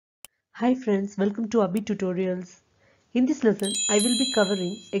Hi friends, welcome to Abhi Tutorials. In this lesson, I will be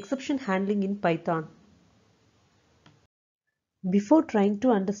covering exception handling in Python. Before trying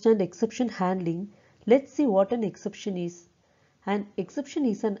to understand exception handling, let's see what an exception is. An exception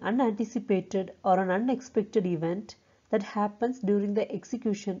is an unanticipated or an unexpected event that happens during the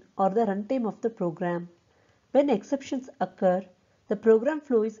execution or the runtime of the program. When exceptions occur, the program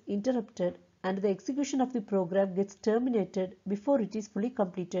flow is interrupted and the execution of the program gets terminated before it is fully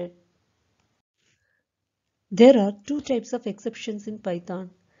completed. There are two types of exceptions in Python,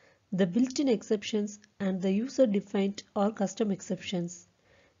 the built-in exceptions and the user-defined or custom exceptions.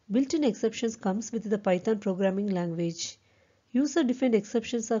 Built-in exceptions comes with the Python programming language. User-defined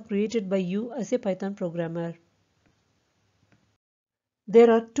exceptions are created by you as a Python programmer. There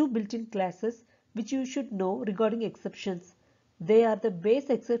are two built-in classes which you should know regarding exceptions. They are the base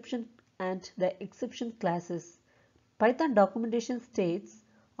exception and the exception classes. Python documentation states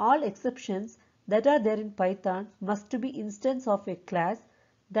all exceptions that are there in Python must be instance of a class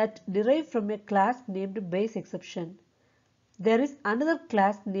that derive from a class named base exception. There is another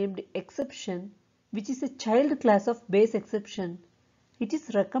class named exception which is a child class of base exception. It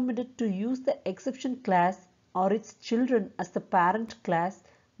is recommended to use the exception class or its children as the parent class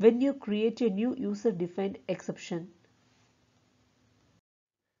when you create a new user-defined exception.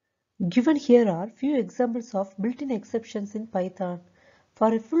 Given here are few examples of built-in exceptions in Python.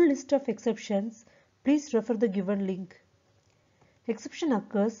 For a full list of exceptions, please refer the given link. Exception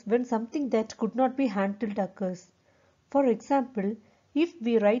occurs when something that could not be handled occurs. For example, if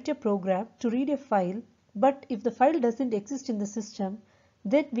we write a program to read a file, but if the file doesn't exist in the system,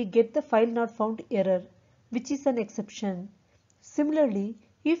 then we get the file not found error, which is an exception. Similarly,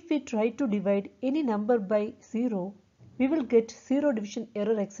 if we try to divide any number by 0, we will get zero division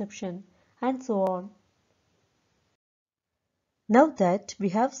error exception, and so on. Now that we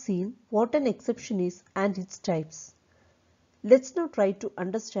have seen what an exception is and its types, let's now try to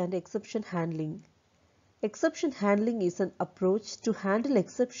understand exception handling. Exception handling is an approach to handle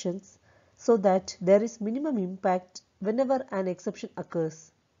exceptions so that there is minimum impact whenever an exception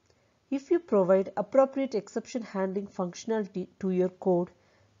occurs. If you provide appropriate exception handling functionality to your code,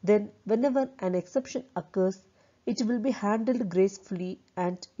 then whenever an exception occurs, it will be handled gracefully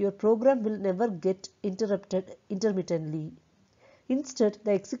and your program will never get interrupted intermittently. Instead,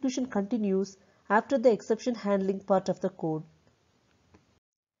 the execution continues after the exception handling part of the code.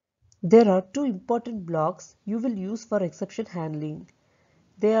 There are two important blocks you will use for exception handling.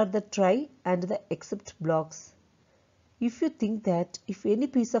 They are the try and the except blocks. If you think that if any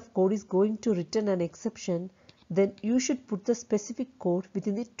piece of code is going to return an exception, then you should put the specific code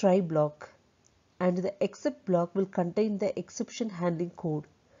within the try block, and the except block will contain the exception handling code.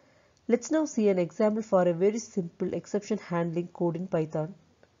 Let's now see an example for a very simple exception handling code in Python.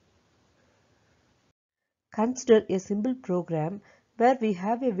 Consider a simple program where we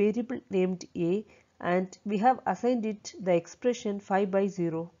have a variable named a and we have assigned it the expression 5 by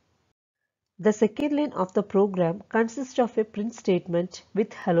 0. The second line of the program consists of a print statement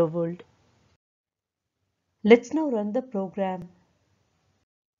with hello world. Let's now run the program.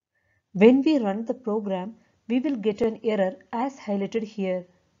 When we run the program, we will get an error as highlighted here,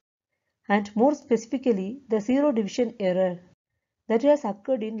 and more specifically the zero division error that has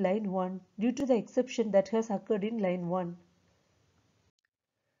occurred in line 1 due to the exception that has occurred in line 1.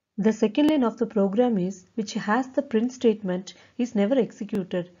 The second line of the program which has the print statement is never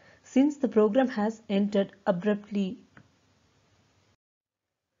executed since the program has entered abruptly.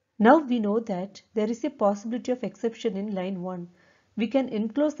 Now we know that there is a possibility of exception in line 1. We can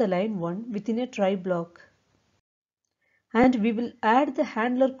enclose the line 1 within a try block. And we will add the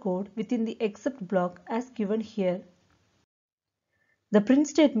handler code within the except block as given here. The print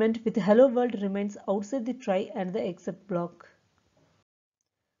statement with hello world remains outside the try and the except block.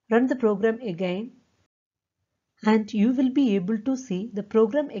 Run the program again and you will be able to see the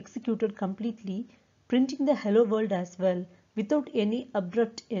program executed completely, printing the hello world as well without any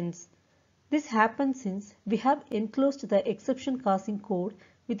abrupt ends. This happens since we have enclosed the exception causing code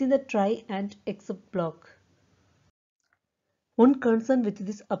within the try and except block. One concern with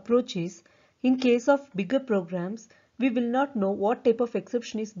this approach is, in case of bigger programs, we will not know what type of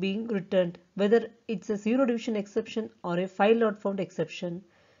exception is being returned, whether it's a zero division exception or a file not found exception.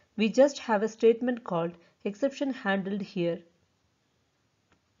 We just have a statement called exception handled here.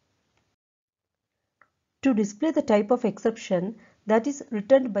 To display the type of exception that is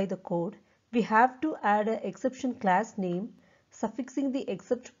returned by the code, we have to add an exception class name, suffixing the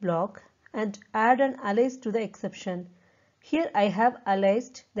except block, and add an alias to the exception. Here I have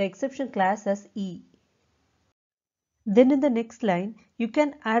aliased the exception class as E. Then in the next line, you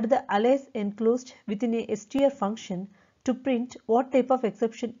can add the alias enclosed within a str function to print what type of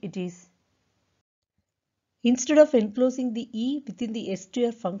exception it is. Instead of enclosing the e within the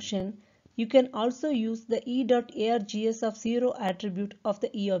str function, you can also use the e.args of 0 attribute of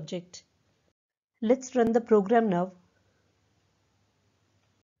the e object. Let's run the program now.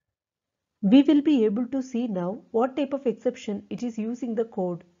 We will be able to see now what type of exception it is using the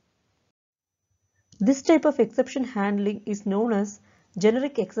code. This type of exception handling is known as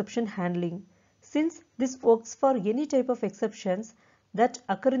generic exception handling. Since this works for any type of exceptions that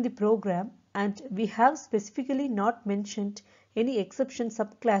occur in the program, and we have specifically not mentioned any exception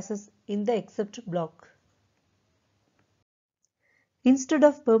subclasses in the except block. Instead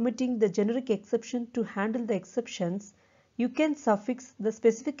of permitting the generic exception to handle the exceptions, you can suffix the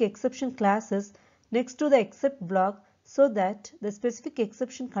specific exception classes next to the except block so that the specific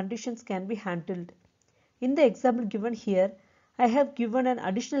exception conditions can be handled. In the example given here, I have given an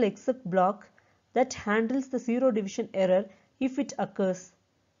additional except block that handles the zero division error if it occurs.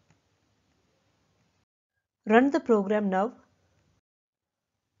 Run the program now,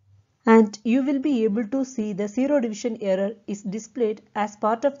 and you will be able to see the zero division error is displayed as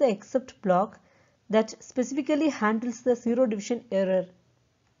part of the except block that specifically handles the zero division error.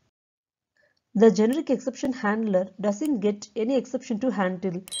 The generic exception handler doesn't get any exception to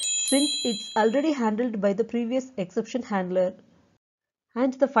handle since it's already handled by the previous exception handler.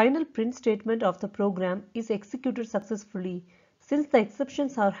 And the final print statement of the program is executed successfully since the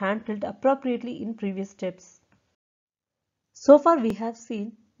exceptions are handled appropriately in previous steps. So far we have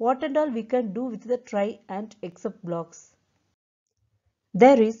seen what and all we can do with the try and except blocks.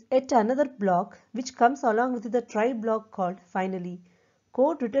 There is yet another block which comes along with the try block called finally.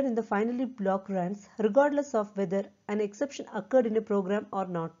 Code written in the finally block runs regardless of whether an exception occurred in a program or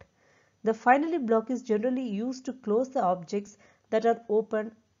not. The finally block is generally used to close the objects that are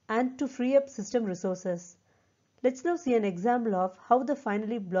open and to free up system resources. Let's now see an example of how the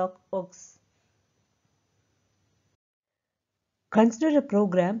finally block works. Consider a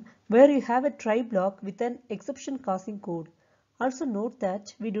program where you have a try block with an exception causing code. Also note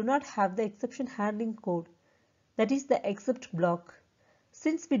that we do not have the exception handling code, that is the except block.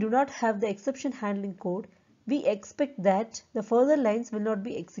 Since we do not have the exception handling code, we expect that the further lines will not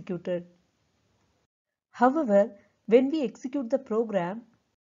be executed. However, when we execute the program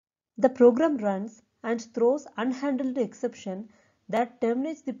runs and throws unhandled exception that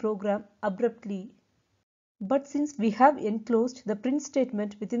terminates the program abruptly. But since we have enclosed the print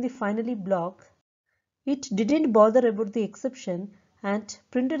statement within the finally block, it didn't bother about the exception and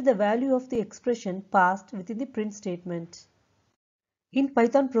printed the value of the expression passed within the print statement. In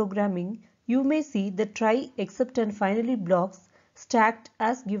Python programming, you may see the try, except and finally blocks stacked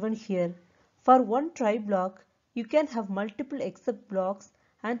as given here. For one try block, you can have multiple except blocks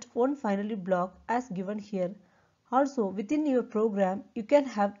and one finally block as given here. Also, within your program, you can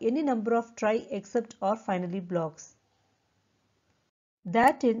have any number of try, except or finally blocks.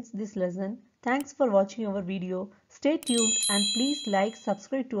 That ends this lesson. Thanks for watching our video. Stay tuned and please like,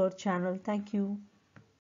 subscribe to our channel. Thank you.